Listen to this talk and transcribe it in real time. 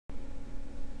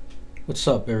What's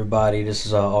up, everybody? This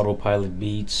is Autopilot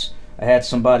Beats. I had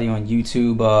somebody on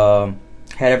YouTube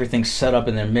had everything set up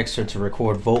in their mixer to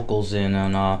record vocals in,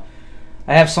 and I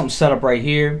have something set up right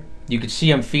here. You can see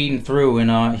I'm feeding through,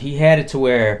 and he had it to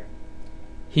where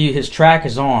his track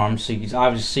is armed, so you can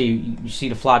obviously you see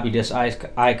the floppy disk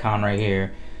icon right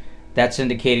here. That's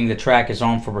indicating the track is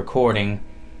on for recording,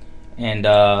 and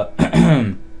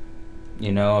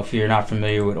you know, if you're not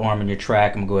familiar with arming your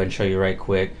track, I'm gonna go ahead and show you right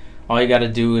quick. All you got to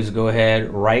do is go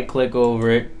ahead, right click over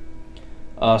it,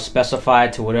 specify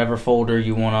it to whatever folder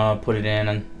you want to put it in.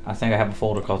 And I think I have a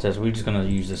folder called test. We're just going to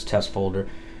use this test folder.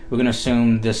 We're going to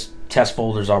assume this test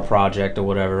folder is our project or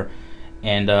whatever,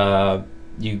 and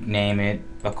you name it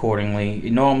accordingly.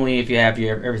 Normally, if you have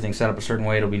everything set up a certain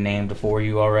way, it'll be named for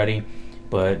you already,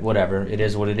 but whatever, it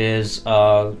is what it is.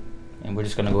 And we're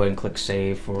just going to go ahead and click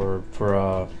save for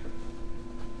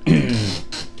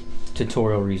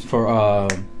tutorial reasons, for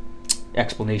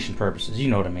explanation purposes. You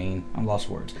know what I mean. I'm lost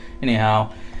words.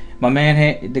 Anyhow, my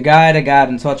man, the guy that got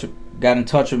in touch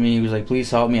with me, he was like,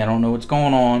 "Please help me. I don't know what's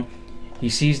going on." He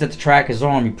sees that the track is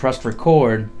on. He pressed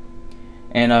record,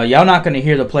 and y'all not going to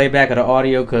hear the playback of the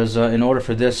audio because in order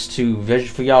for this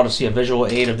for y'all to see a visual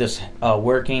aid of this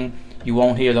working, you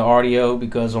won't hear the audio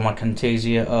because on my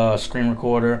Camtasia screen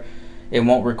recorder, it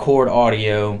won't record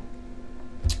audio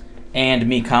and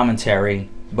me commentary.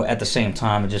 But at the same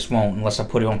time, it just won't unless I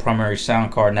put it on primary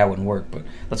sound card, and that wouldn't work. But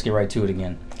let's get right to it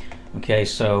again. Okay,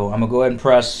 so I'm gonna go ahead and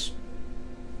press.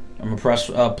 I'm gonna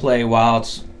press play while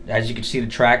it's. As you can see, the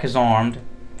track is armed.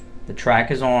 The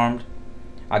track is armed.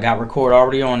 I got record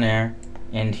already on there,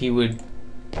 and it would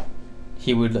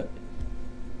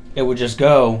just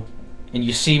go, and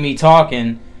you see me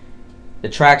talking. The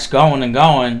track's going and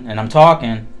going, and I'm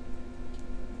talking.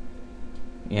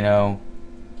 You know.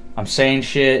 I'm saying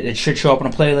shit, it should show up on a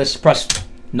playlist, press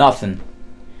nothing.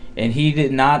 And he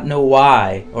did not know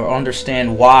why or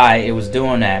understand why it was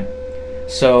doing that.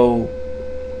 So,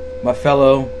 my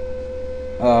fellow,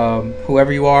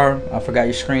 whoever you are, I forgot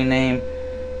your screen name,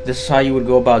 this is how you would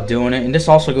go about doing it. And this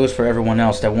also goes for everyone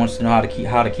else that wants to know how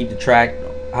to keep the track,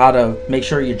 how to make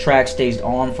sure your track stays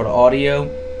on for the audio.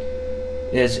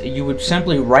 Is you would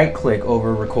simply right click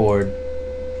over record.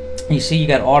 You see you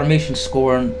got automation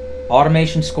score and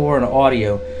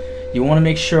audio. You want to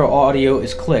make sure audio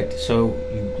is clicked, so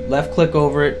you left click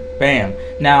over it, bam.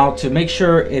 Now to make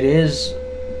sure it is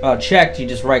checked, you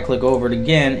just right click over it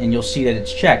again and you'll see that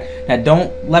it's checked. Now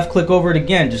don't left click over it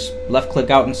again, just left click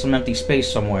out in some empty space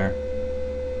somewhere,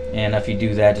 and if you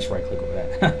do that, just right click over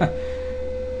that.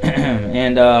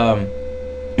 And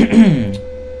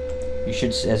you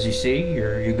should, as you see,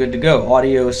 you're good to go.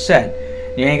 Audio is set.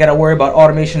 You ain't got to worry about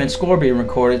automation and score being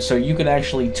recorded, so you can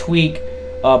actually tweak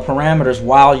parameters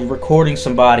while you're recording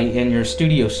somebody in your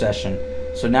studio session.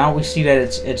 So now we see that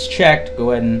it's checked.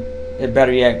 Go ahead and,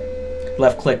 better yet,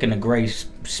 left click in the gray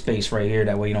space right here.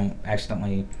 That way you don't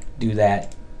accidentally do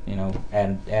that. You know,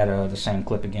 add the same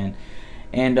clip again.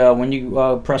 And when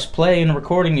you press play in the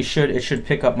recording, it should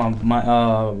pick up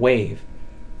my wave.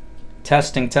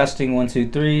 Testing 1 2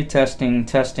 3. Testing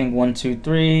 1 2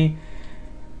 3.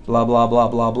 Blah blah blah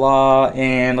blah blah,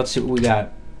 and let's see what we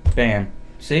got. Bam.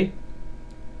 See,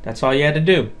 that's all you had to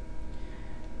do,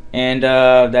 and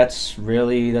that's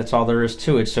all there is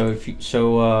to it. So if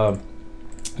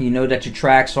you know that your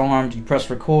track's armed, you press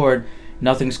record,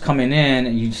 nothing's coming in,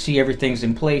 and you see everything's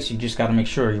in place. You just got to make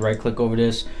sure you right click over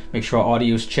this, make sure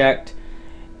audio's checked,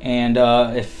 and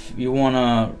if you want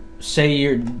to say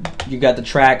you got the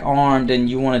track armed and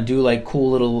you want to do like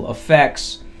cool little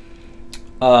effects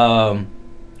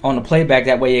on the playback,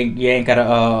 that way you ain't gotta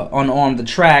unarm the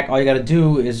track. All you gotta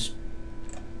do is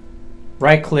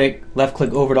right click, left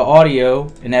click over the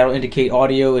audio, and that'll indicate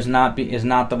audio is not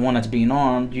the one that's being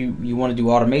armed. You want to do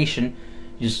automation,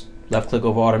 you just left click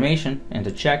over automation, and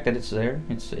to check that it's there,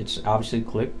 it's obviously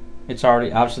clicked. It's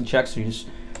already obviously checked, so you just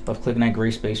left click in that gray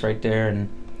space right there, and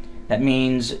that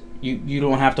means you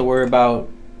don't have to worry about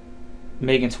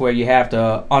making it to where you have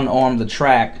to unarm the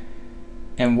track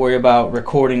and worry about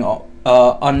recording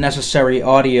unnecessary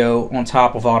audio on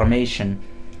top of automation.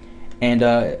 And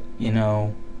you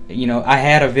know, I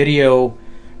had a video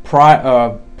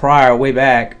prior way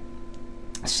back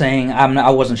saying I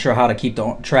wasn't sure how to keep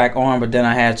the track on, but then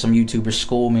I had some YouTubers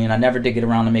school me, and I never did get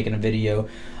around to making a video.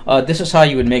 This is how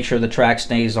you would make sure the track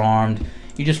stays armed.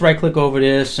 You just right click over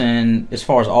this, and as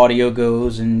far as audio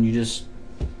goes, and you just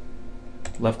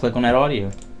left click on that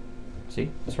audio.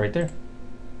 See, it's right there.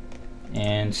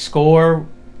 And score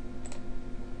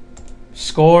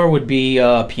would be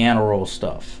piano roll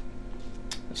stuff.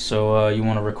 So you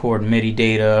want to record MIDI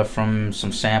data from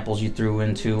some samples you threw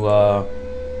into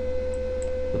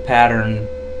the pattern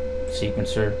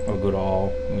sequencer, or go to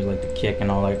all. We like the kick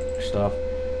and all that stuff.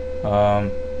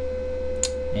 And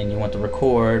you want to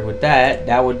record with that.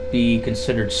 That would be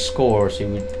considered score. So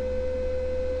you would,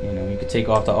 you could take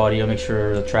off the audio, make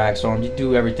sure the track's on. You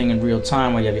do everything in real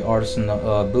time while you have your artist in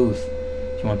the booth.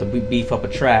 If you want to beef up a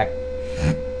track.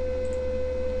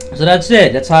 So that's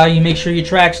it. That's how you make sure your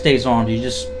track stays on. You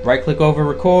just right click over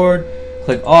record,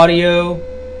 click audio,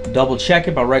 double check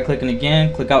it by right clicking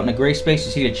again, click out in the gray space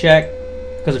to see the check.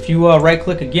 Because if you right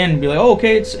click again and be like, oh,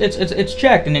 okay, it's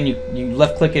checked, and then you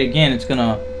left click it again, it's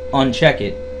gonna uncheck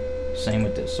it. Same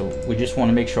with this. So we just want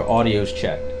to make sure audio is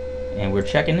checked, and we're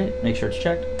checking it. Make sure it's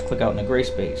checked. Click out in the gray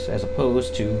space, as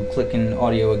opposed to clicking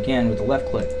audio again with the left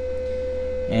click.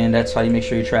 And that's how you make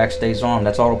sure your track stays on.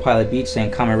 That's Autopilot Beats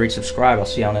saying comment, rate, subscribe. I'll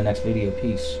see you on the next video.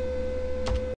 Peace.